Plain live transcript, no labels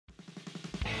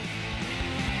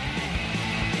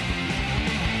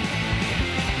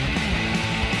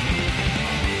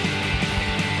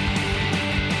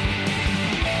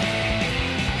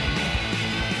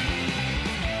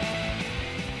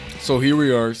So here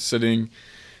we are sitting.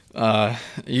 You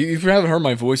haven't heard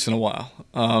my voice in a while,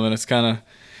 and it's kind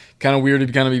of weird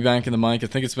to kind of be back in the mic. I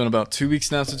think it's been about 2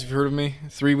 weeks now since you've heard of me.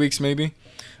 3 weeks maybe.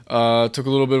 Took a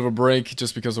little bit of a break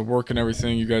just because of work and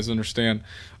everything. You guys understand.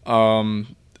 I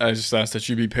just ask that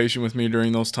you be patient with me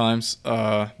during those times.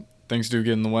 Things do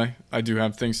get in the way. I do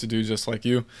have things to do just like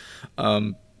you. We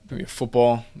have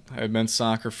football, I have men's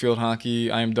soccer, field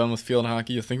hockey. I am done with field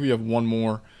hockey. I think we have one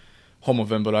more home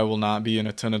event, but I will not be in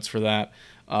attendance for that.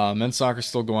 Men's soccer is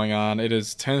still going on. It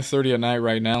is 10:30 at night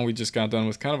right now. We just got done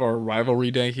with kind of our rivalry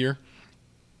day here.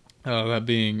 That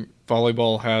being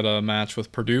volleyball had a match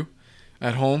with Purdue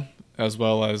at home, as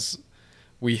well as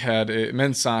we had a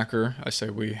men's soccer.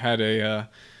 We had a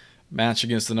match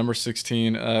against the number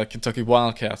 16 Kentucky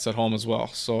Wildcats at home as well.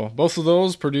 So both of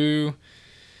those, Purdue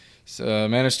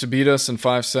managed to beat us in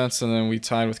 5 sets, and then we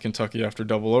tied with Kentucky after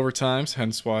double overtimes,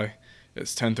 hence why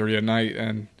it's 10:30 at night,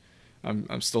 and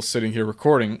I'm still sitting here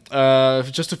recording.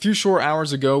 Just a few short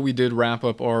hours ago, we did wrap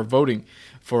up our voting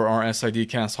for our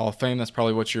SIDcast Hall of Fame. That's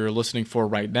probably what you're listening for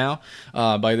right now.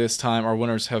 By this time, our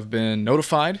winners have been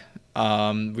notified.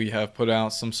 We have put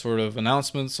out some sort of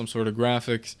announcement, some sort of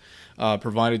graphics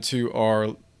provided to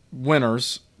our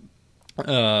winners,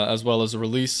 as well as a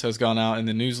release has gone out in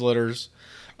the newsletters.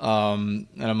 And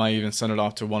I might even send it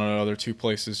off to one of the other two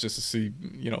places just to see,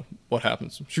 what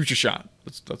happens. Shoot your shot.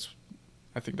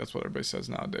 I think that's what everybody says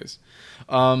nowadays.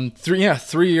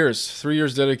 3 years. 3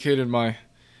 years dedicated my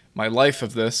life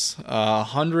of this.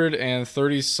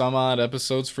 130 some odd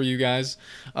episodes for you guys.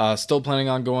 Still planning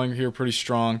on going here pretty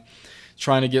strong.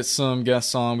 Trying to get some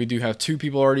guests on. We do have 2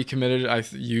 people already committed.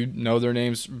 You know their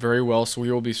names very well, so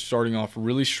we will be starting off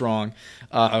really strong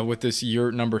with this year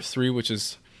number 3, which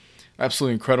is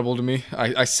absolutely incredible to me.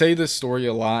 I say this story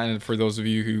a lot, and for those of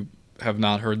you who have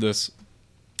not heard this,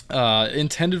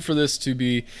 intended for this to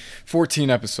be 14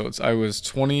 episodes. I was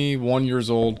 21 years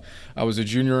old. I was a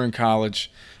junior in college.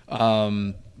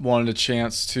 Wanted a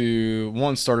chance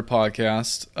to, start a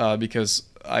podcast because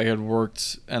I had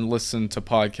worked and listened to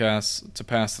podcasts to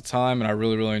pass the time, and I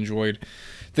really, really enjoyed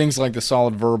things like the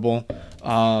Solid Verbal,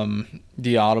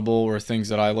 the Audible, or things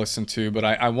that I listened to. But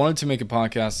I wanted to make a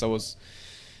podcast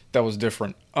that was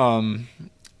different.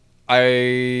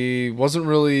 I wasn't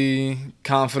really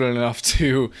confident enough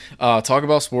to talk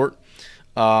about sport.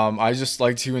 I just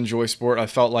like to enjoy sport. I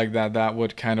felt like that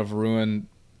would kind of ruin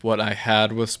what I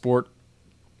had with sport.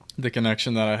 The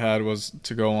connection that I had was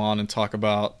to go on and talk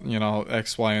about,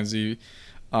 X, Y, and Z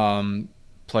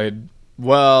played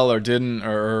well or didn't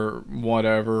or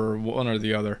whatever, one or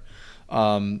the other.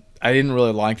 I didn't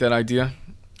really like that idea.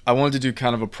 I wanted to do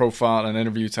kind of a profile and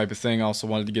interview type of thing. I also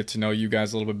wanted to get to know you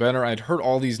guys a little bit better. I'd heard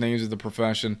all these names of the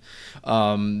profession,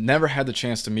 never had the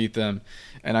chance to meet them.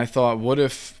 And I thought, what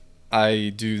if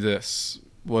I do this?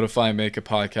 What if I make a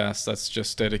podcast that's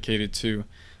just dedicated to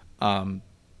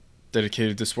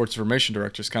sports information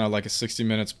directors, kind of like a 60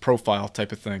 minutes profile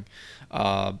type of thing.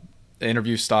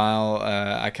 Interview style.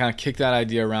 I kind of kicked that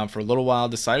idea around for a little while,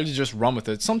 decided to just run with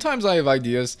it. Sometimes I have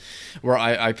ideas where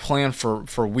I plan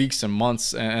for weeks and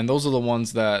months, and those are the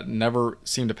ones that never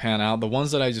seem to pan out. The ones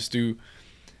that I just do,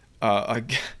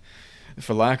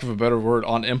 for lack of a better word,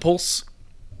 on impulse,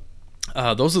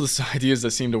 those are the ideas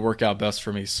that seem to work out best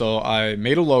for me. So I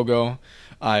made a logo.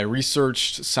 I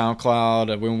researched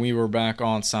SoundCloud when we were back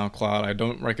on SoundCloud. I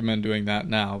don't recommend doing that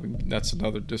now. That's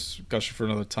another discussion for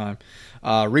another time.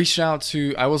 I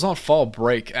was on fall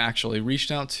break actually. Reached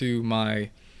out to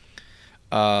my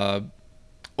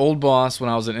old boss when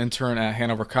I was an intern at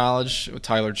Hanover College,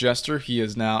 Tyler Jester. He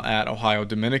is now at Ohio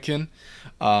Dominican,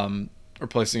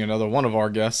 replacing another one of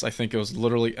our guests. I think it was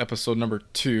literally episode number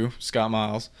 2, Scott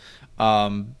Miles.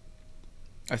 I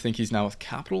think he's now with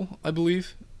Capital, I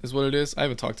believe, is what it is. I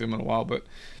haven't talked to him in a while, but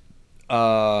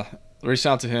reached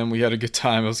out to him. We had a good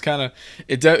time. It was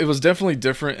it was definitely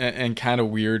different and kind of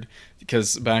weird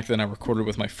because back then I recorded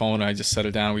with my phone. And I just set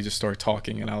it down. We just started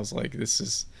talking, and I was like, this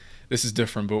is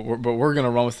different, but we're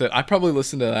gonna run with it. I probably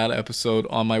listened to that episode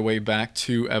on my way back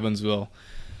to Evansville.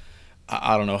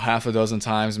 I don't know, half a dozen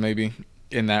times maybe,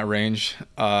 in that range,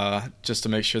 just to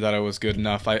make sure that I was good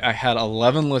enough. I had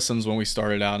 11 listens when we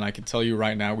started out, and I can tell you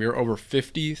right now we are over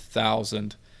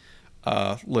 50,000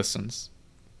 listens,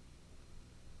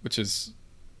 which is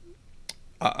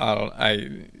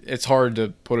it's hard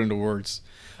to put into words.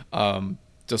 The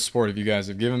support of you guys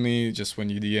have given me, just when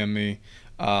you DM me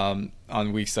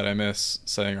on weeks that I miss,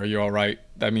 saying, "Are you all right?"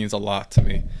 That means a lot to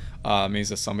me. It means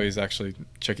that somebody's actually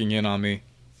checking in on me.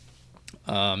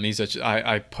 Means that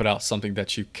I put out something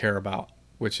that you care about,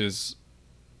 which is,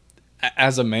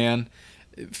 as a man,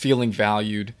 feeling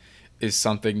valued is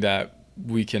something that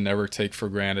we can never take for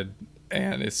granted,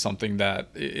 and it's something that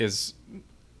is,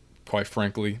 quite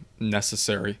frankly,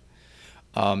 necessary.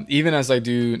 Even as I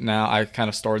do now, I kind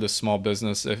of started this small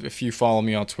business. If you follow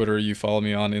me on Twitter, you follow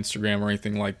me on Instagram or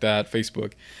anything like that,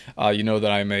 Facebook, you know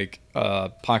that I make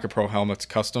Pocket Pro helmets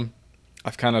custom.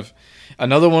 I've kind of,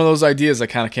 another one of those ideas that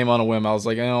kind of came on a whim. I was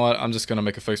like, you know what, I'm just going to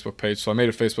make a Facebook page. So I made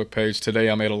a Facebook page. Today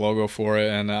I made a logo for it,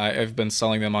 and I've been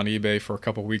selling them on eBay for a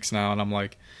couple weeks now. And I'm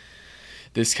like,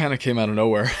 this kind of came out of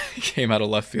nowhere, came out of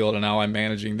left field, and now I'm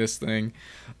managing this thing.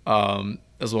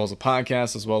 As well as a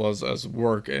podcast, as well as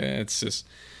work. And it's just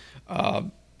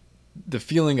the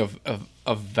feeling of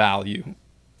value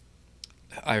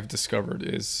I've discovered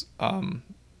is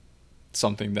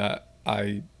something that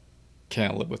I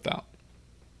can't live without.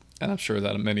 And I'm sure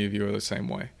that many of you are the same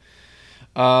way.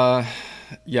 Yeah,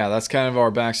 that's kind of our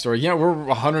backstory. Yeah, we're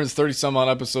 130 some odd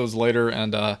episodes later,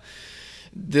 and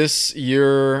this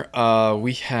year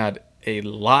we had a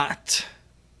lot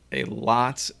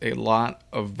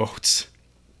of votes.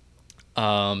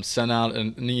 Sent out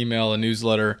an email, a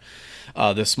newsletter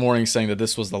this morning saying that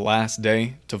this was the last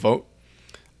day to vote.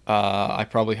 I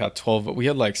probably had 12. We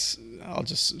had I'll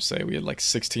just say we had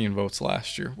 16 votes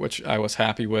last year, which I was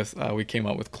happy with. We came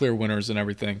up with clear winners and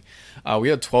everything. We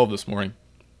had 12 this morning.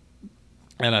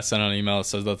 And I sent out an email that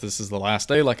says that this is the last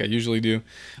day, like I usually do,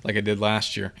 like I did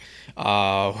last year.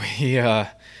 We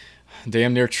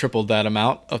damn near tripled that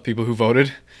amount of people who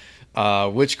voted.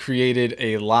 Which created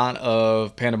a lot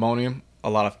of pandemonium, a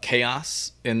lot of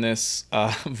chaos in this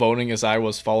voting as I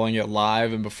was following it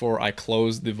live. And before I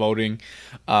closed the voting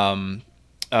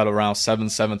at around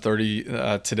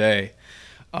 7:30 today,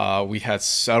 we had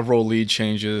several lead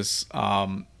changes,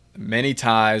 many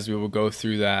ties. We will go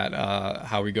through that,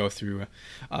 how we go through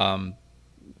the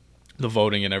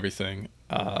voting and everything.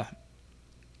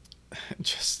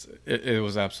 It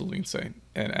was absolutely insane,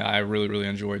 and I really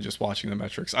enjoyed just watching the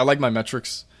metrics. I like my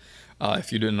metrics.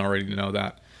 If you didn't already know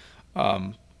that,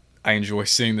 I enjoy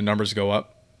seeing the numbers go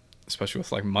up, especially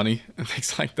with like money and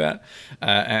things like that.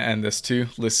 And this too,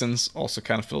 listens, also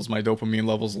kind of fills my dopamine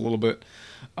levels a little bit.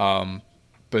 But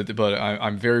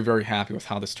I'm very happy with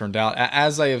how this turned out.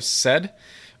 As I have said,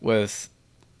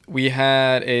 we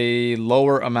had a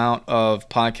lower amount of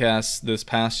podcasts this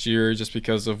past year just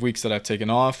because of weeks that I've taken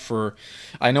off.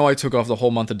 I know I took off the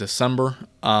whole month of December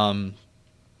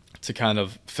to kind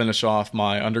of finish off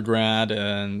my undergrad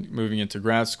and moving into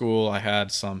grad school. I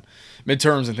had some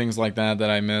midterms and things like that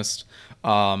I missed.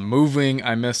 Moving,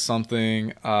 I missed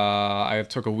something. I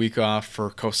took a week off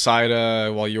for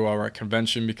COSIDA while you are at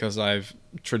convention because I've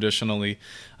traditionally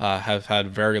have had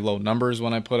very low numbers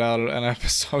when I put out an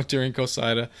episode during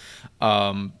COSIDA.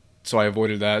 So I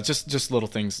avoided that. Just little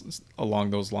things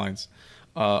along those lines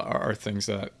are things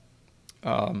that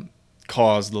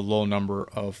cause the low number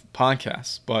of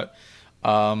podcasts. But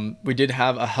we did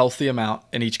have a healthy amount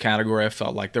in each category. I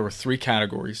felt like there were 3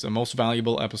 categories. The most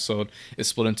valuable episode is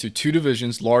split into 2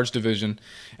 divisions, large division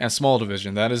and small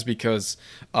division. That is because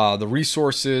the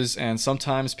resources, and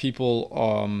sometimes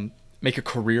people make a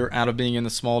career out of being in the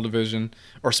small division,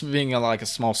 or being like a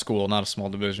small school, not a small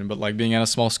division, but like being at a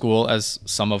small school, as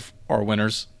some of our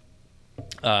winners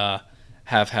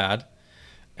have had.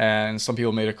 And some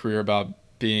people made a career about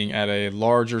being at a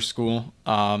larger school.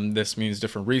 This means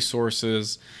different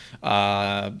resources,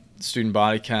 student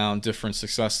body count, different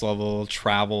success level,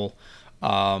 travel,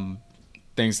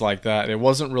 things like that. It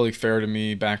wasn't really fair to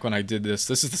me back when I did this.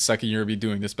 This is the second year of me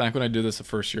doing this. Back when I did this the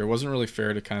first year, it wasn't really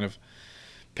fair to kind of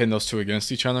pin those two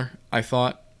against each other, I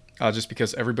thought, just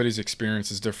because everybody's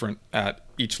experience is different at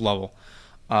each level,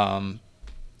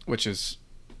 which is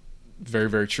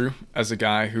very true. As a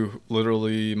guy who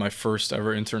literally, my first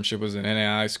ever internship was in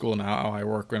NAI school, now I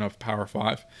work in a Power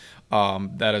 5,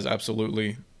 that is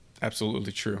absolutely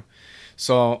true.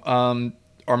 So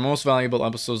our most valuable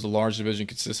episodes, the large division,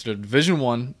 consisted of Division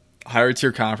 1, higher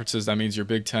tier conferences. That means your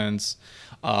Big Tens.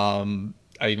 I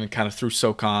even kind of threw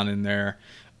SoCon in there.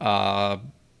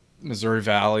 Missouri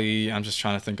Valley, I'm just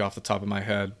trying to think off the top of my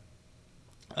head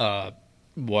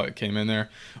what came in there.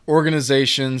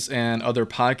 Organizations and other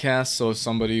podcasts. So if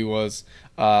somebody was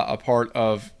a part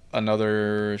of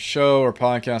another show or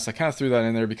podcast, I kind of threw that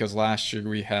in there because last year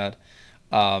we had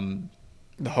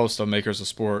the host of Makers of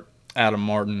Sport, Adam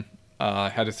Martin. I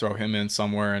had to throw him in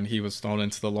somewhere, and he was thrown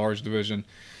into the large division.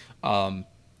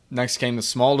 Next came the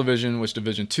small division, which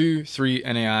Division 2, 3,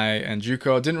 NAI, and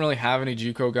JUCO. Didn't really have any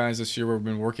JUCO guys this year. We've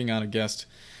been working on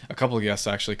a couple of guests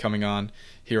actually coming on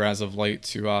here as of late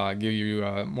to give you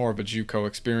more of a JUCO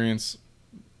experience.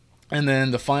 And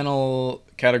then the final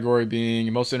category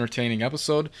being most entertaining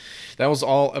episode. That was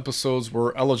all episodes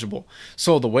were eligible.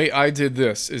 So the way I did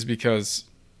this is because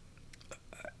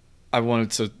I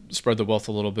wanted to spread the wealth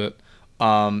a little bit.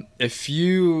 If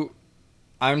you,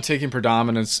 I'm taking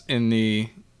predominance in the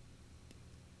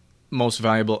most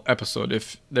valuable episode.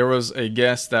 If there was a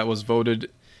guest that was voted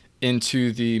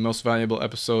into the most valuable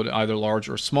episode, either large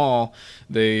or small,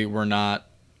 they were not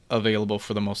available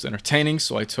for the most entertaining.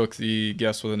 So I took the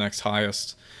guest with the next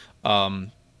highest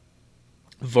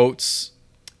votes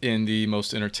in the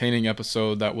most entertaining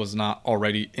episode that was not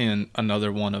already in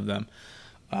another one of them,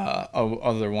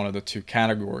 other one of the two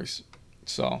categories.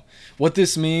 So what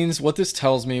this means, what this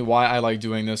tells me, why I like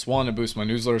doing this, one, to boost my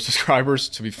newsletter subscribers,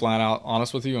 to be flat out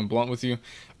honest with you and blunt with you,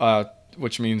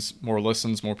 which means more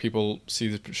listens, more people see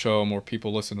the show, more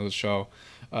people listen to the show,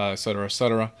 et cetera, et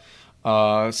cetera.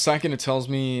 Second, it tells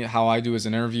me how I do as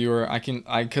an interviewer.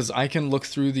 Because I can look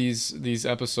through these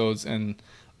episodes and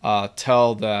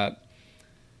tell that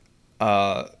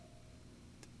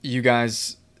you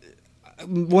guys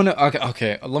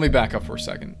okay, let me back up for a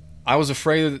second. I was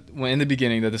afraid in the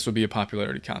beginning that this would be a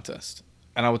popularity contest,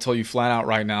 and I will tell you flat out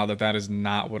right now that is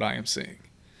not what I am seeing.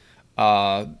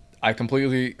 I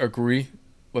completely agree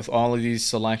with all of these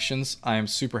selections. I am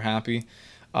super happy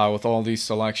with all these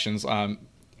selections. I'm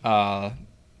not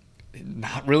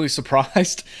really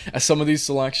surprised at some of these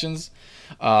selections.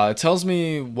 It tells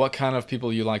me what kind of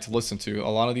people you like to listen to. A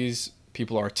lot of these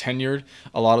people are tenured.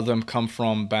 A lot of them come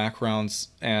from backgrounds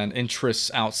and interests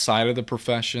outside of the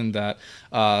profession that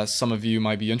some of you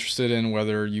might be interested in,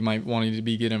 whether you might want to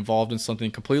get involved in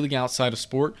something completely outside of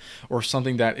sport or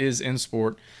something that is in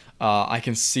sport. I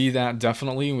can see that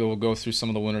definitely. We will go through some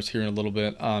of the winners here in a little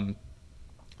bit.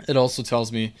 It also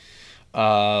tells me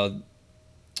the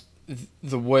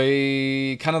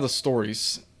way, kind of the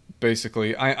stories,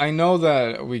 basically. I know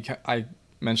that I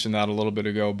mentioned that a little bit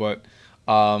ago, but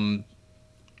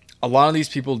a lot of these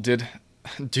people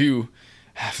do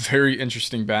have very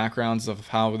interesting backgrounds of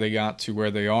how they got to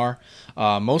where they are.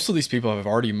 Most of these people have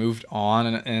already moved on,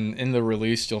 and in the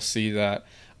release, you'll see that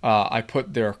I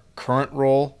put their current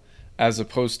role as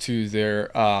opposed to their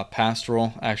past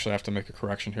role. Actually, I have to make a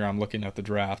correction here. I'm looking at the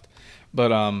draft.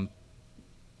 But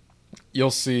you'll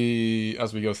see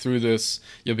as we go through this,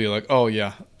 you'll be like, oh,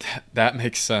 yeah, that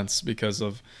makes sense because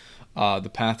of the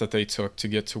path that they took to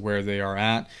get to where they are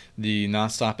at, the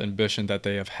nonstop ambition that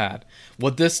they have had.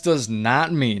 What this does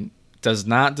not mean, does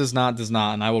not,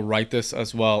 and I will write this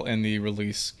as well in the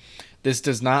release. This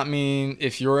does not mean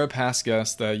if you're a past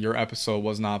guest that your episode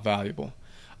was not valuable.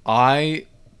 I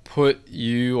put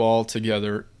you all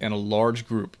together in a large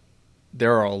group.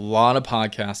 There are a lot of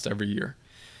podcasts every year.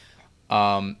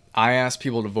 I asked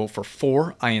people to vote for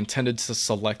 4. I intended to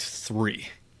select 3.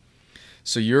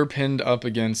 So you're pinned up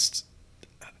against,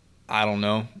 I don't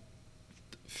know,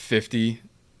 50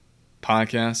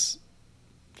 podcasts,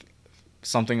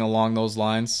 something along those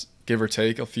lines, give or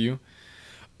take a few.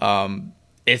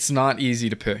 It's not easy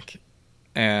to pick.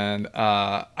 And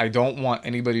I don't want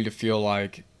anybody to feel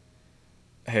like,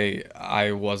 hey,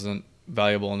 I wasn't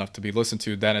valuable enough to be listened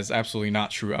to. That is absolutely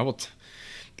not true.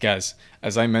 Guys,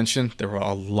 as I mentioned, there were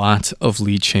a lot of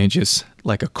lead changes,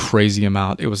 like a crazy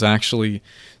amount. It was actually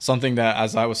something that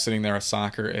as I was sitting there at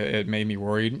soccer, it made me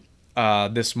worried.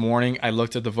 This morning, I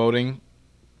looked at the voting.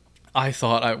 I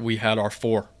thought we had our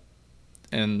 4.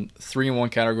 And 3 in one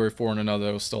category, 4 in another.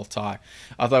 It was still a tie.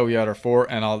 I thought we had our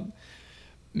 4, and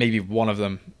maybe one of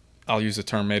them, I'll use the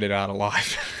term, made it out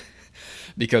alive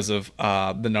because of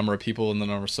the number of people and the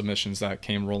number of submissions that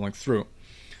came rolling through.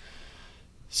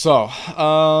 So,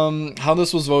 how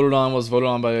this was voted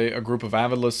on by a group of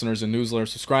avid listeners and newsletter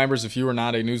subscribers. If you were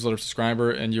not a newsletter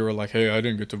subscriber and you were like, hey, I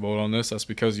didn't get to vote on this, that's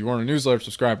because you weren't a newsletter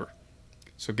subscriber.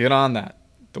 So get on that.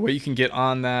 The way you can get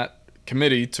on that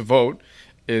committee to vote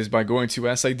is by going to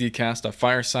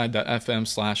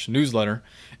sidcast.fireside.fm/newsletter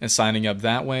and signing up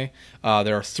that way.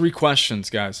 There are 3 questions,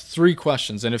 guys. 3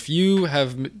 questions. And if you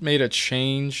have made a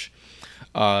change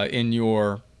in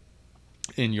your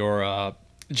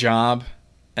job,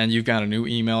 and you've got a new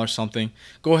email or something,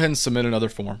 go ahead and submit another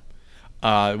form.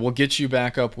 We'll get you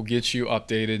back up. We'll get you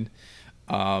updated.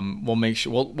 We'll make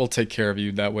sure we'll take care of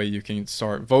you. That way you can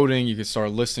start voting. You can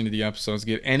start listening to the episodes.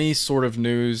 Get any sort of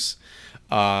news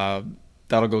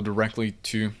that'll go directly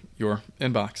to your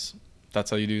inbox. That's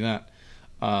how you do that.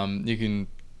 You can.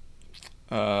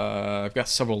 I've got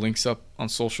several links up on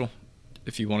social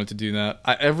if you wanted to do that.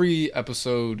 Every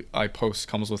episode I post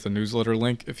comes with a newsletter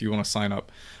link if you want to sign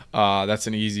up. That's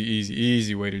an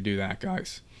easy way to do that,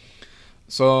 guys.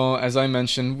 So, as I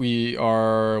mentioned, we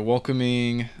are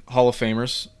welcoming Hall of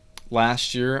Famers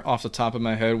last year, off the top of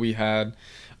my head, we had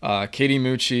Katie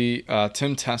Mucci,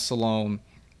 Tim Tessalone,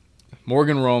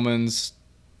 Morgan Romans.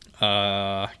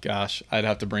 Gosh, I'd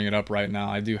have to bring it up right now.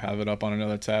 I do have it up on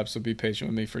another tab, so be patient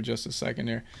with me for just a second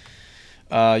here.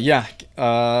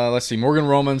 Let's see. Morgan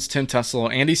Romans, Tim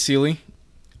Tessalone, Andy Seeley,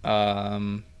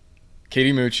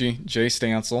 Katie Mucci, Jay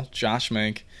Stansel, Josh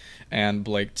Mank, and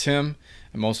Blake Tim.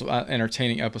 And most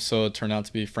entertaining episode turned out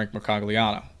to be Frank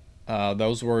Mercogliano.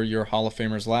 Those were your Hall of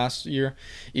Famers last year.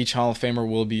 Each Hall of Famer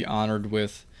will be honored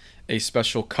with a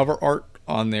special cover art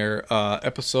on their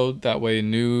episode. That way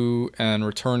new and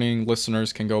returning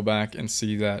listeners can go back and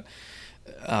see that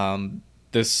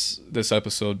this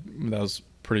episode that was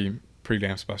pretty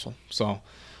damn special. So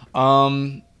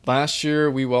last year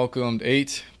we welcomed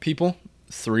 8 people,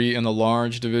 3 in the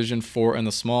large division, 4 in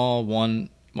the small, 1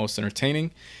 most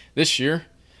entertaining. This year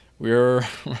we're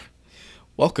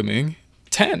welcoming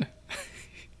 10.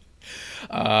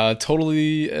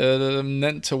 Totally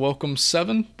meant to welcome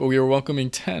 7, but we were welcoming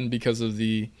 10 because of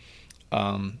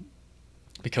all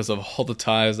the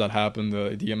ties that happened,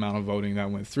 the amount of voting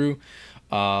that went through.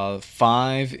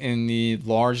 5 in the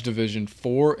large division,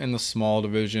 4 in the small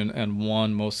division, and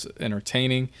 1 most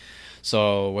entertaining.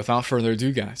 So without further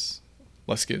ado, guys,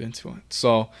 let's get into it.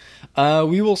 So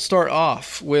we will start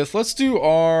off with, let's do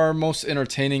our most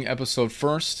entertaining episode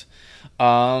first.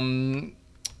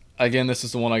 Again, this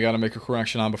is the one I got to make a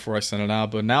correction on before I send it out.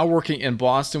 But now working in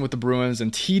Boston with the Bruins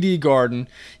and TD Garden,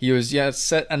 he was yet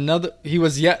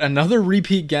another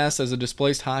repeat guest as a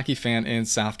displaced hockey fan in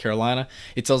South Carolina.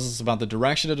 He tells us about the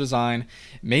direction of design.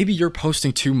 Maybe you're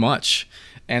posting too much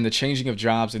and the changing of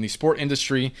jobs in the sport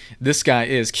industry. This guy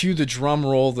is. Cue the drum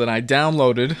roll that I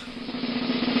downloaded.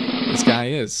 This guy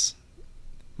is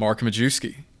Mark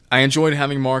Majewski. I enjoyed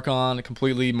having Mark on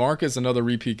completely. Mark is another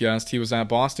repeat guest. He was at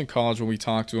Boston College when we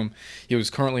talked to him. He was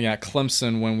currently at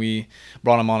Clemson when we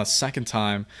brought him on a second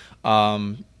time.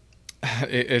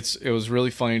 It was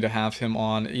really funny to have him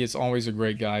on. He's always a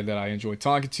great guy that I enjoy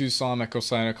talking to. Saw him at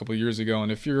Cosign a couple of years ago.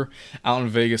 And if you're out in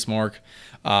Vegas, Mark,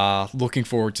 looking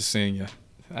forward to seeing you.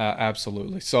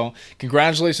 Absolutely. So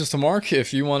congratulations to Mark.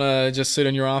 If you want to just sit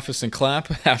in your office and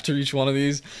clap after each one of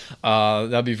these,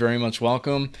 that'd be very much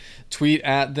welcome. Tweet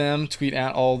at them, tweet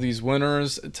at all these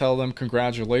winners, tell them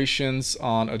congratulations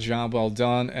on a job well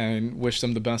done and wish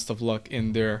them the best of luck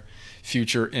in their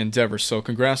future endeavors. So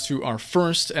congrats to our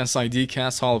first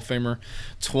SIDcast Hall of Famer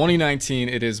 2019.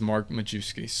 It is Mark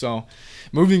Majewski. So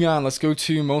moving on, let's go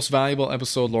to most valuable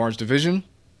episode, large division.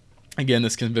 Again,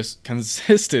 this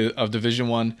consisted of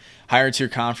Division I, higher tier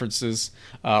conferences,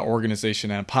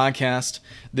 organization, and podcast.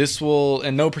 This will,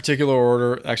 in no particular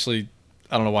order, actually,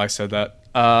 I don't know why I said that.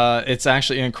 It's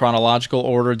actually in chronological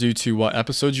order due to what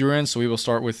episodes you're in. So we will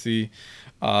start with the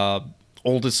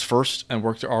oldest first and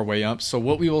work our way up. So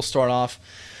what we will start off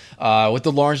with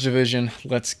the large division.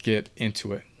 Let's get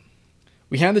into it.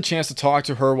 We had the chance to talk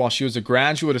to her while she was a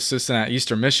graduate assistant at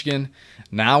Eastern Michigan,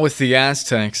 now with the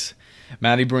Aztecs.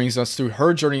 Maddie brings us through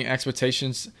her journey and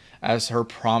expectations as her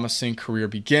promising career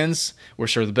begins.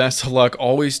 Wish her the best of luck,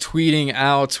 always tweeting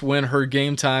out when her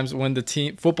game times, when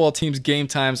the football team's game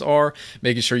times are,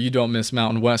 making sure you don't miss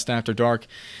Mountain West After Dark.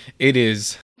 It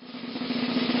is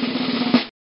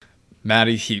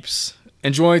Maddie Heaps.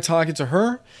 Enjoy talking to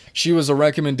her. She was a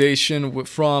recommendation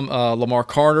from Lamar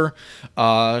Carter.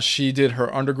 She did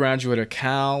her undergraduate at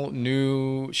Cal,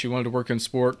 knew she wanted to work in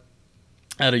sport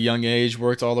at a young age,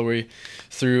 worked all the way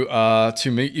through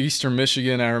to Eastern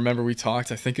Michigan. I remember we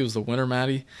talked, I think it was the winter,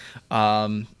 Maddie.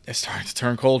 It's starting to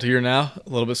turn cold here now, a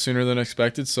little bit sooner than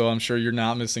expected, so I'm sure you're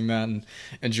not missing that and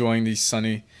enjoying the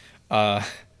sunny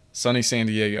San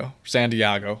Diego,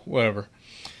 whatever.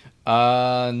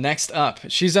 Next up,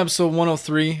 she's episode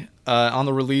 103 on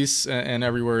the release and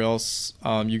everywhere else.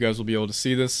 You guys will be able to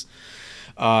see this.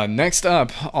 Next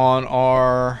up on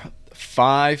our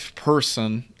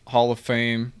 5-person Hall of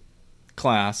Fame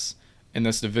class in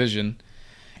this division,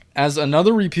 as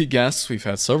another repeat guest, we've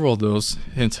had several of those,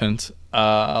 hint,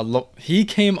 he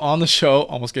came on the show,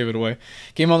 almost gave it away,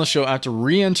 came on the show after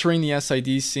re-entering the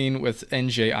SID scene with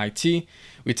NJIT.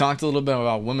 We talked a little bit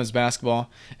about women's basketball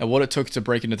and what it took to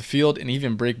break into the field and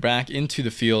even break back into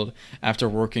the field after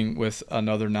working with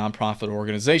another nonprofit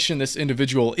organization. This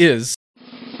individual is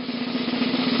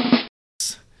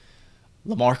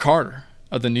Lamar Carter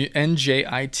of the new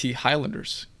NJIT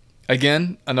Highlanders.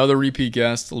 Again, another repeat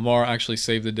guest. Lamar actually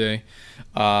saved the day,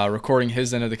 recording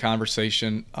his end of the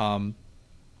conversation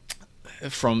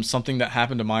from something that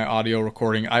happened to my audio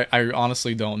recording. I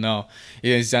honestly don't know.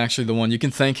 He's actually the one. You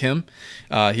can thank him.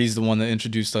 He's the one that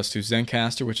introduced us to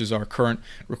Zencastr, which is our current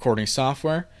recording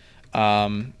software.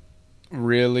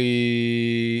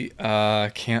 Really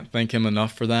can't thank him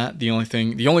enough for that. The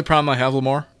only problem I have,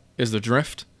 Lamar, is the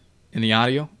drift in the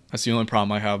audio. That's the only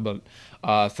problem I have, but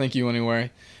thank you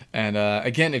anyway. And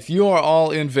again, if you are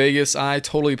all in Vegas, I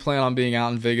totally plan on being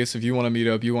out in Vegas. If you want to meet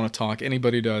up, you want to talk,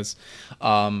 anybody does.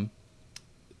 I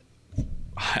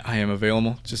am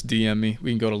available. Just DM me.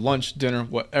 We can go to lunch, dinner,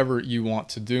 whatever you want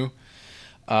to do.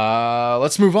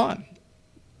 Let's move on.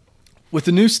 With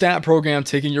the new stat program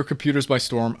taking your computers by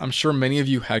storm, I'm sure many of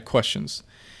you had questions.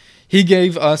 He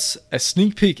gave us a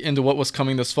sneak peek into what was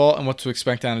coming this fall and what to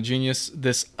expect out of Genius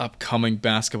this upcoming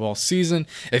basketball season.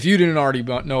 If you didn't already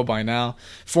know by now,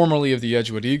 formerly of the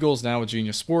Edgewood Eagles, now with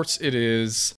Genius Sports, it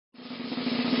is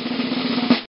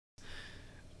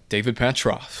David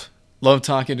Petroff. Love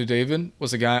talking to David.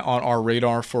 Was a guy on our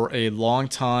radar for a long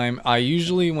time. I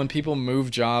usually, when people move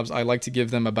jobs, I like to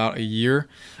give them about a year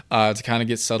to kind of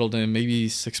get settled in, maybe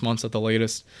 6 months at the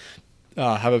latest.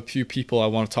 Have a few people I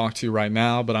want to talk to right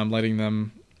now, but I'm letting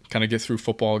them kind of get through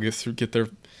football, get their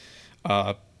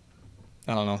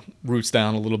roots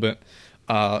down a little bit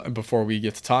before we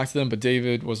get to talk to them. But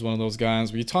David was one of those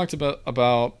guys. We talked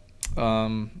about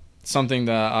something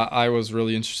that I was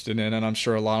really interested in, and I'm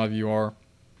sure a lot of you are.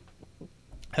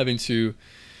 Having to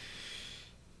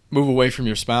move away from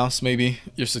your spouse, maybe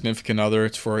your significant other,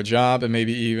 it's for a job, and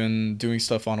maybe even doing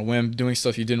stuff on a whim, doing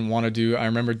stuff you didn't want to do. I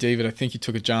remember, David, I think you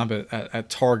took a job at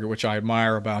Target, which I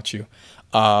admire about you.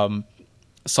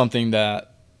 Something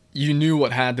that you knew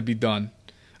what had to be done,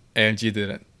 and you did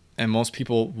it. And most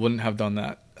people wouldn't have done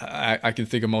that. I can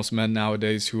think of most men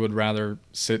nowadays who would rather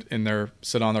sit on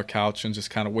their couch and just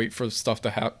kind of wait for stuff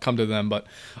to come to them. But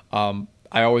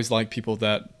I always like people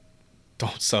that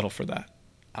don't settle for that.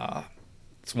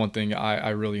 It's one thing I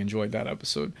really enjoyed that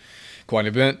episode quite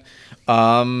a bit.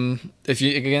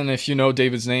 If you know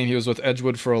David's name, he was with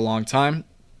Edgewood for a long time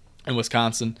in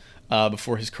Wisconsin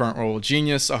before his current role with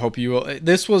Genius. I hope you will.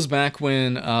 This was back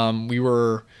when we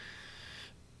were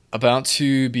about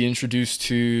to be introduced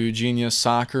to Genius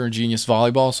Soccer and Genius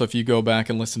Volleyball. So if you go back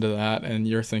and listen to that and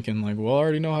you're thinking like, well, I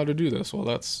already know how to do this. Well,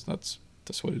 that's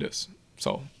what it is.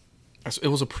 So it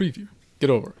was a preview.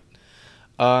 Get over it.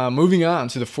 Moving on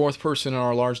to the fourth person in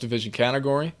our large division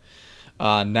category.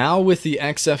 Now with the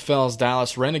XFL's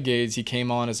Dallas Renegades, he came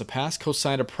on as a past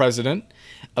co-signer president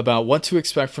about what to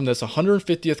expect from this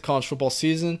 150th college football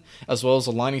season, as well as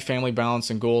aligning family balance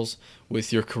and goals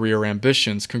with your career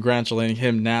ambitions. Congratulating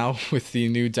him now with the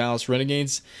new Dallas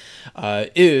Renegades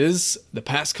is the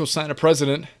past co-signer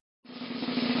president,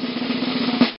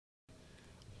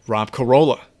 Rob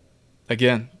Carolla.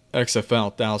 Again,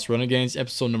 XFL, Dallas Renegades,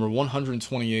 episode number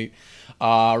 128.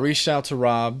 Reached out to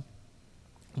Rob.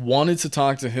 Wanted to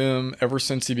talk to him ever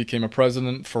since he became a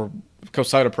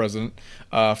co-signer president.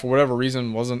 For whatever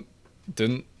reason,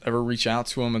 didn't ever reach out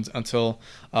to him until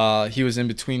he was in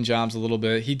between jobs a little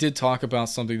bit. He did talk about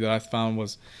something that I found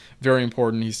was very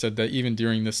important. He said that even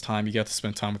during this time, he got to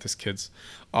spend time with his kids,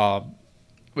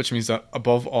 which means that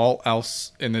above all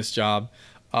else in this job,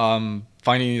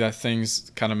 finding that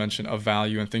things kind of mention of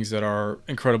value and things that are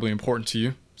incredibly important to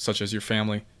you, such as your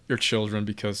family, your children,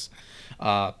 because,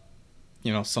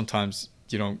 sometimes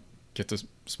you don't get to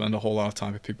spend a whole lot of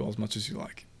time with people as much as you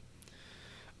like.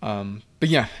 But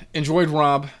yeah, enjoyed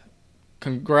Rob.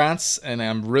 Congrats, and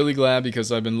I'm really glad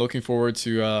because I've been looking forward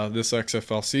to this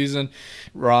XFL season.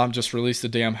 Rob just released the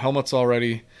damn helmets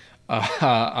already.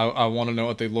 I want to know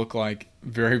what they look like.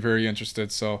 Very, very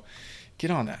interested. So get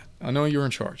on that. I know you're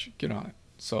in charge. Get on it.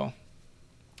 So,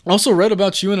 also read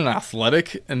about you in The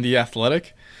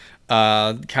Athletic,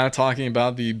 kind of talking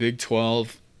about the Big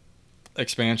 12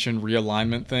 expansion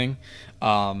realignment thing.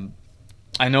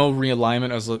 I know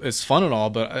realignment is fun and all,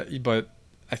 but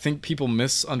I think people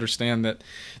misunderstand that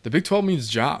the Big 12 means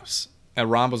jobs. And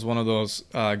Rob was one of those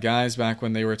guys back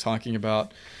when they were talking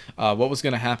about what was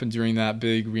going to happen during that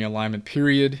big realignment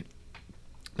period,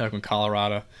 back when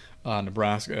Colorado,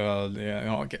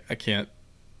 Nebraska, I can't,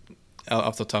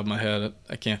 off the top of my head,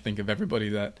 I can't think of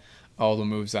all the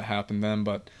moves that happened then,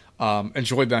 but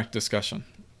enjoyed that discussion.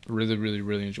 Really, really,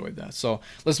 really enjoyed that. So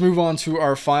let's move on to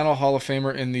our final Hall of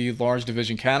Famer in the large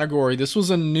division category. This was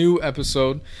a new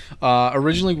episode.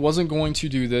 Originally wasn't going to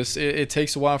do this. It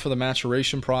takes a while for the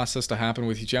maturation process to happen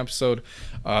with each episode.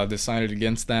 Decided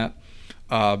against that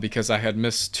because I had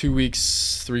missed 2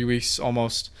 weeks, 3 weeks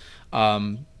almost.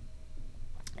 And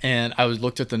I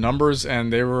looked at the numbers,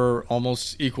 and they were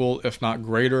almost equal, if not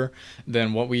greater,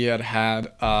 than what we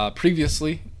had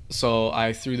previously. So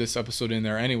I threw this episode in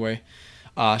there anyway.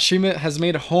 She has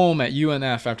made a home at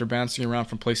UNF after bouncing around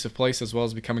from place to place, as well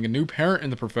as becoming a new parent in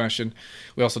the profession.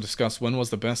 We also discussed when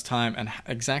was the best time and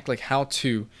exactly how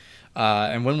to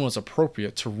and when was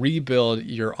appropriate to rebuild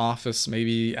your office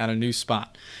maybe at a new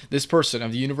spot. This person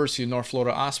of the University of North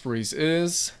Florida Ospreys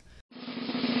is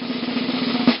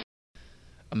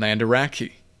Amanda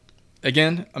Radke.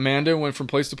 Again, Amanda went from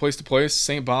place to place to place.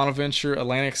 St. Bonaventure,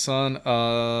 Atlantic Sun,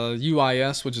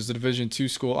 UIS, which is a Division II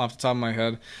school off the top of my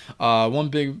head. One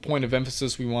big point of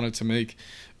emphasis we wanted to make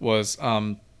was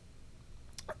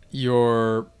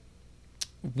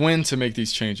when to make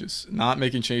these changes. Not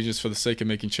making changes for the sake of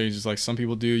making changes like some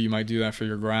people do. You might do that for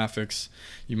your graphics.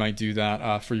 You might do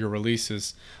that for your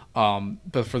releases.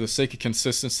 But for the sake of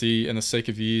consistency and the sake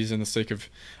of ease and the sake of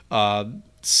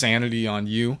sanity on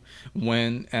you,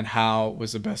 when and how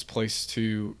was the best place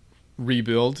to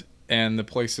rebuild, and the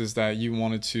places that you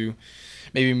wanted to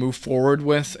maybe move forward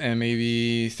with, and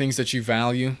maybe things that you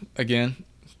value. Again,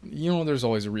 there's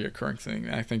always a reoccurring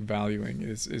thing. I think valuing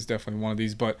is definitely one of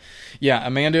these. But yeah,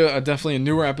 Amanda, definitely a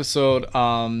newer episode.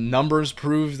 Numbers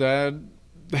prove that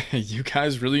you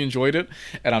guys really enjoyed it,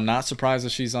 and I'm not surprised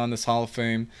that she's on this Hall of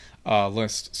Fame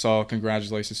list. So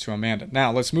congratulations to Amanda.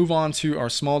 Now let's move on to our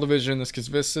small division. This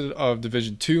consisted of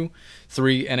Division 2,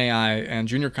 3, NAI, and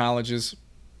junior colleges.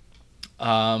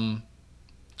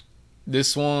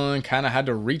 This one kind of had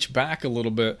to reach back a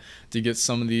little bit to get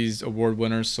some of these award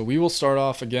winners. So we will start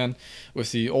off again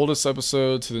with the oldest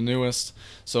episode to the newest.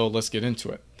 So let's get into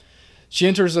it. She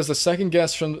enters as the second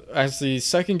guest from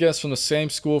the same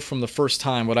school from the first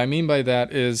time. What I mean by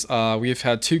that is we've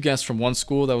had two guests from one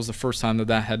school. That was the first time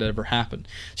that had ever happened.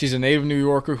 She's a native New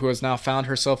Yorker who has now found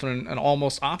herself in an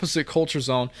almost opposite culture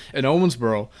zone in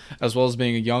Owensboro, as well as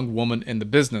being a young woman in the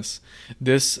business.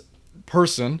 This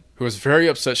person, who was very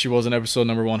upset she was in episode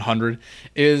number 100,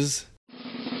 is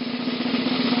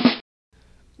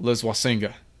Liz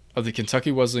Wasinga of the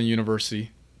Kentucky Wesleyan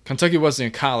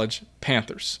College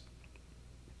Panthers.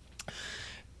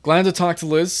 Glad to talk to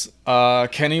Liz.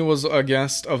 Kenny was a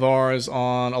guest of ours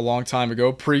on a long time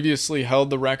ago. Previously held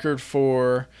the record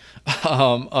for,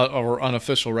 or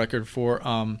unofficial record for,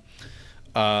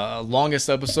 longest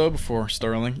episode before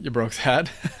Sterling. You broke that,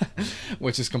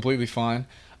 which is completely fine.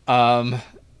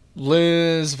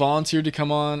 Liz volunteered to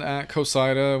come on at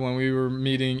COSIDA when we were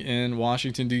meeting in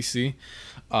Washington, D.C.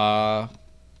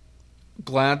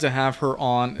 Glad to have her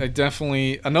on.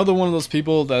 Definitely another one of those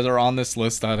people that are on this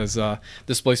list that is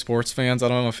display sports fans. I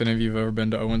don't know if any of you have ever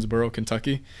been to Owensboro,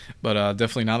 Kentucky, but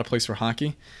definitely not a place for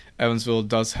hockey. Evansville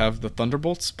does have the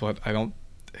Thunderbolts, but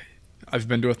I've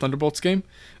been to a Thunderbolts game,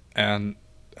 and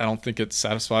I don't think it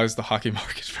satisfies the hockey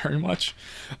market very much.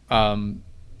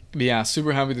 But yeah,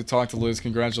 super happy to talk to Liz.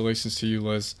 Congratulations to you,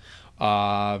 Liz.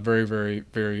 Very, very,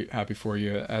 very happy for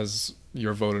you as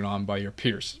you're voted on by your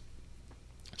peers.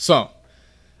 So,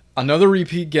 another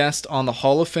repeat guest on the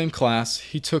Hall of Fame class.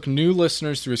 He took new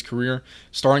listeners through his career,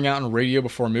 starting out in radio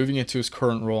before moving into his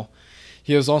current role.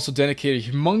 He has also dedicated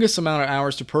a humongous amount of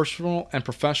hours to personal and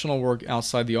professional work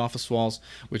outside the office walls,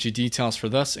 which he details for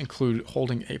us include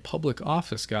holding a public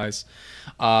office, guys.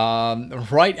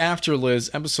 Right after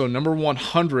Liz, episode number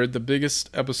 100, the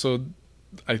biggest episode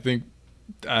I think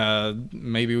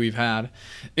maybe we've had,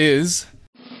 is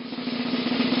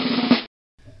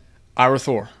Ira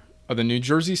Thor of the New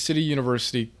Jersey City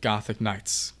University Gothic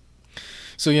Knights.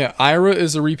 So yeah, Ira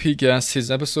is a repeat guest.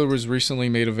 His episode was recently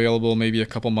made available maybe a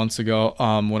couple months ago.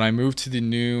 When I moved to the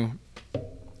new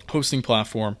hosting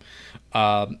platform,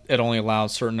 it only allowed a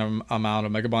certain amount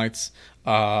of megabytes.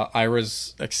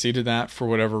 Ira's exceeded that for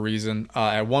whatever reason.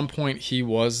 At one point, he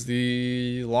was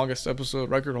the longest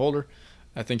episode record holder.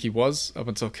 I think he was up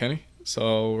until Kenny.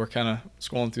 So we're kind of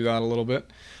scrolling through that a little bit.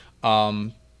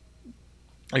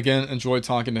 Again, enjoyed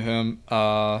talking to him.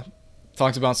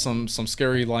 Talked about some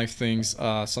scary life things,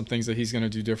 some things that he's going to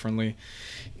do differently.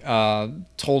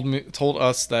 Told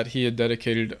us that he had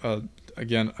dedicated,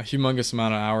 again, a humongous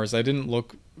amount of hours. I didn't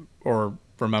look or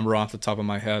remember off the top of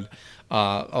my head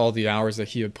all the hours that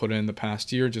he had put in the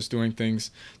past year just doing things.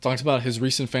 Talked about his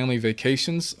recent family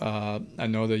vacations. I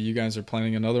know that you guys are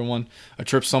planning another one, a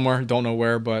trip somewhere, don't know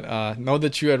where, but know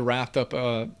that you had wrapped up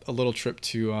a little trip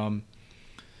to...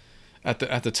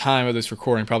 At the time of this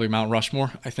recording, probably Mount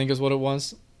Rushmore, I think is what it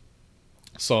was.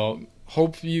 So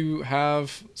hope you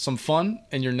have some fun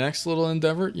in your next little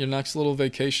endeavor, your next little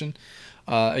vacation.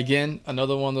 Again,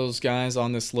 another one of those guys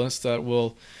on this list that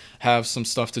will have some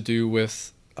stuff to do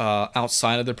with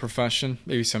outside of the profession,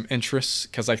 maybe some interests,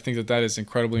 because I think that is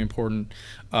incredibly important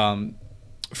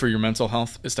for your mental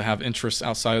health, is to have interests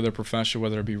outside of their profession,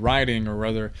 whether it be writing or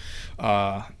whether...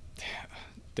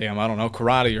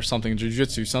 karate or something,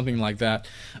 jiu-jitsu, something like that.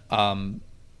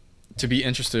 To be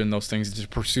interested in those things, to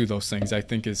pursue those things, I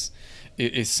think is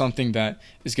something that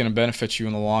is going to benefit you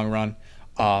in the long run.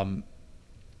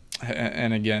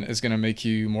 and again, is going to make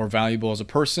you more valuable as a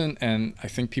person. And I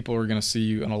think people are going to see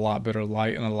you in a lot better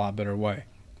light and a lot better way.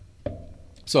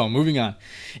 So moving on.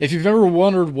 If you've ever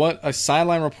wondered what a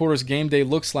sideline reporter's game day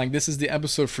looks like, this is the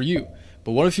episode for you.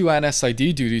 But what if you add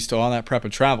SID duties to all that prep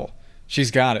and travel?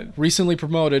 She's got it. Recently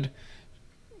promoted.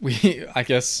 I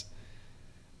guess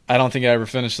I don't think I ever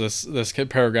finished this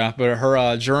paragraph, but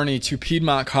her journey to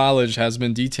Piedmont College has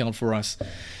been detailed for us.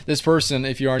 This person,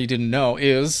 if you already didn't know,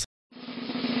 is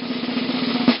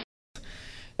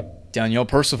Danielle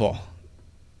Percival.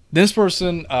 This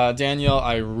person, Danielle,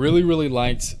 I really, really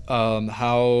liked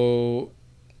how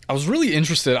I was really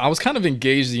interested. I was kind of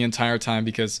engaged the entire time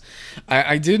because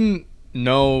I didn't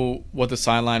know what the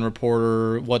sideline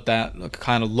reporter, what that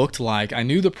kind of looked like. I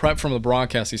knew the prep from the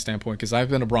broadcasting standpoint because I've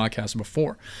been a broadcaster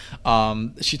before.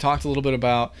 She talked a little bit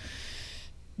about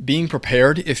being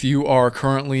prepared if you are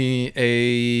currently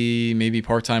a maybe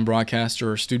part-time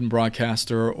broadcaster or student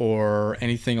broadcaster or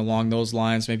anything along those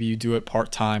lines. Maybe you do it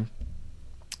part-time.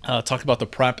 Talk about the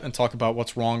prep and talk about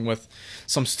what's wrong with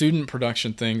some student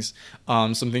production things.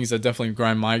 Some things that definitely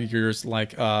grind my gears,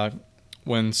 like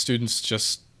when students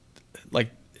just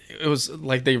it was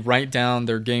like they write down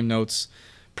their game notes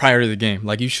prior to the game.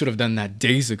 Like, you should have done that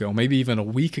days ago, maybe even a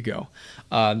week ago.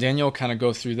 Danielle kind of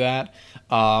go through that.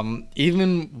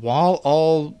 Even while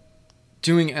all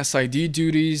doing SID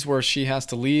duties where she has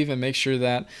to leave and make sure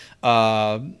that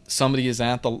somebody is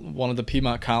at one of the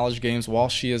Piedmont College games while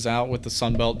she is out with the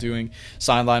Sun Belt doing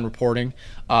sideline reporting.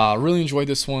 Really enjoyed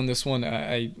this one.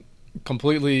 I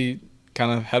completely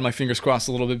kind of had my fingers crossed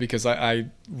a little bit because I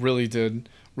really did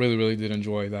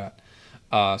enjoy that.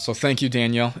 So thank you,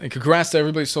 Danielle, and congrats to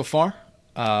everybody so far.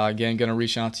 Again, going to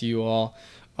reach out to you all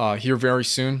here very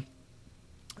soon.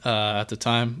 At the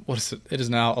time, what is it? It is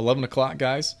now 11 o'clock,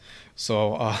 guys.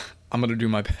 So I'm going to do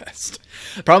my best.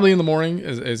 Probably in the morning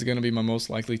is going to be my most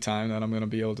likely time that I'm going to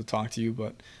be able to talk to you.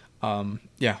 But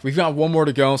yeah, we've got one more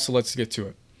to go, so let's get to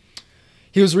it.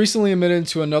 He was recently admitted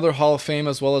to another Hall of Fame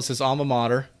as well as his alma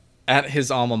mater. At his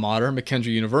alma mater,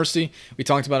 McKendree University. We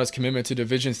talked about his commitment to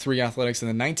Division III athletics and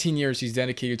the 19 years he's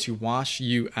dedicated to Wash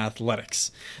U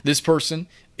athletics. This person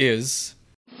is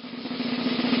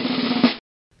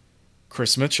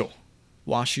Chris Mitchell,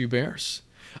 Wash U Bears.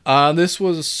 This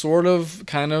was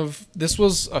this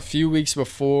was a few weeks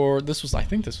before. I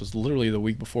think this was literally the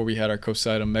week before we had our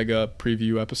COSIDA Mega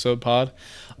Preview episode pod.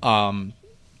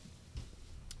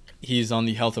 He's on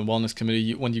the Health and Wellness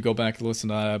Committee. When you go back and listen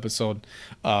to that episode,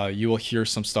 you will hear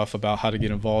some stuff about how to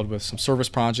get involved with some service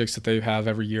projects that they have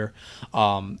every year.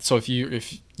 So if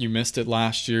you missed it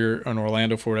last year in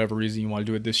Orlando for whatever reason, you want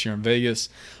to do it this year in Vegas,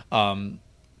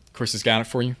 Chris has got it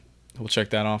for you. We'll check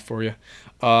that off for you.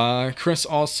 Chris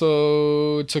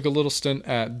also took a little stint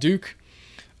at Duke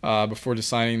before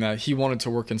deciding that he wanted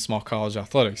to work in small college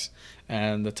athletics,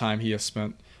 and the time he has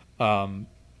spent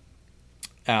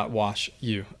at Wash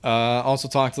U. Also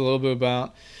talked a little bit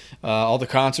about all the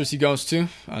concerts he goes to.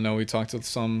 I know we talked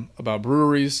some about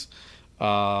breweries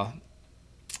and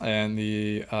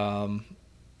the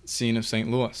scene of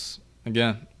St. Louis.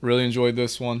 Again, really enjoyed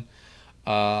this one.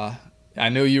 I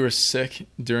know you were sick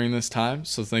during this time,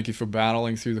 so thank you for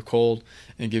battling through the cold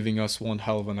and giving us one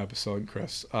hell of an episode,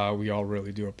 Chris. We all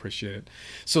really do appreciate it.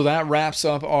 So that wraps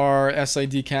up our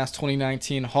SIDcast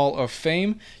 2019 Hall of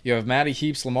Fame. You have Matty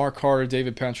Heaps, Lamar Carter,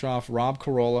 David Petroff, Rob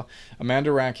Carolla,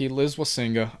 Amanda Rackey, Liz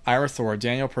Wasinga, Ira Thor,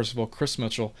 Daniel Percival, Chris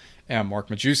Mitchell, and Mark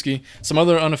Majewski. Some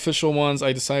other unofficial ones,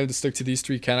 I decided to stick to these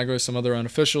three categories. Some other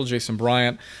unofficial, Jason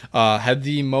Bryant had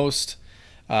the most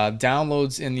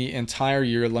downloads in the entire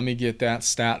year. Let me get that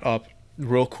stat up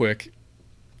real quick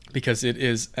because it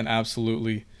is an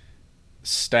absolutely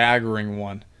staggering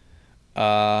one.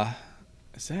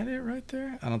 Is that it right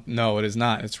there? No, it is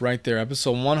not. It's right there.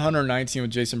 Episode 119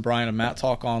 with Jason Bryant of Matt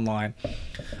Talk Online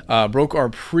broke our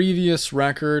previous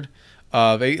record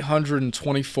of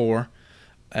 824.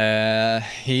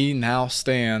 He now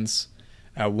stands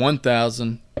at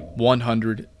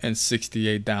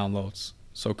 1,168 downloads.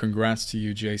 So congrats to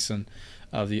you, Jason,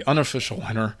 the unofficial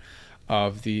winner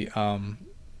of the most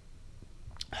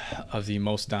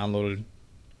downloaded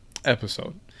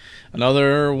episode.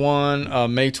 Another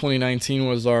one, May 2019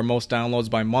 was our most downloads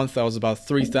by month. That was about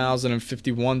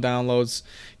 3,051 downloads.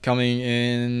 Coming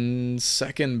in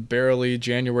second, barely,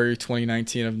 January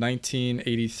 2019 of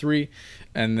 1983,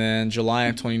 and then July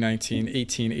of 2019,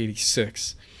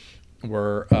 1886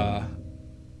 were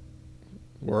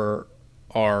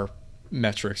our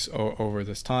metrics over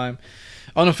this time.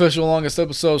 Unofficial longest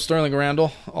episode, Sterling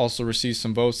Randall also received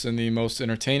some votes in the most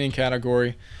entertaining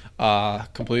category.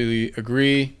 Completely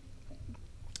agree.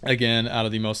 Again, out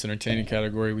of the most entertaining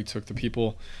category, we took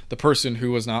the person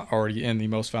who was not already in the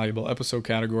most valuable episode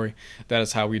category. That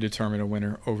is how we determine a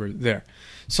winner over there.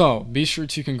 So be sure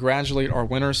to congratulate our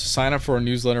winners. Sign up for our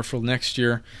newsletter for next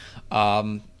year.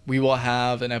 We will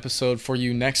have an episode for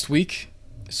you next week,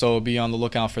 so be on the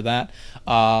lookout for that.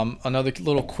 Another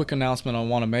little quick announcement I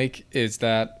want to make is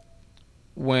that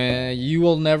when you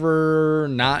will never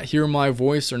not hear my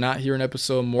voice or not hear an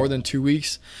episode more than 2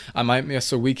 weeks. I might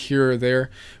miss a week here or there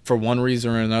for one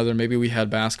reason or another. Maybe we had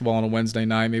basketball on a Wednesday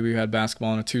night. Maybe we had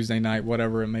basketball on a Tuesday night,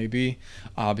 whatever it may be.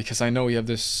 Because I know we have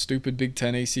this stupid Big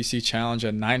Ten ACC challenge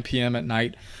at 9 p.m. at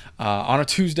night on a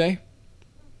Tuesday.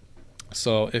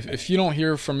 So if you don't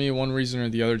hear from me one reason or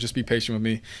the other, just be patient with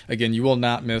me. Again, you will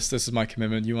not miss. This is my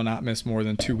commitment. You will not miss more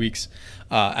than 2 weeks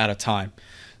at a time.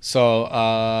 So,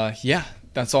 yeah.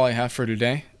 That's all I have for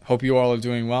today. Hope you all are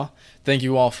doing well. Thank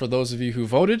you all for those of you who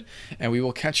voted, and we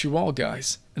will catch you all,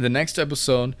 guys, in the next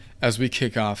episode as we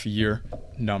kick off year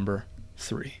number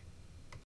 3.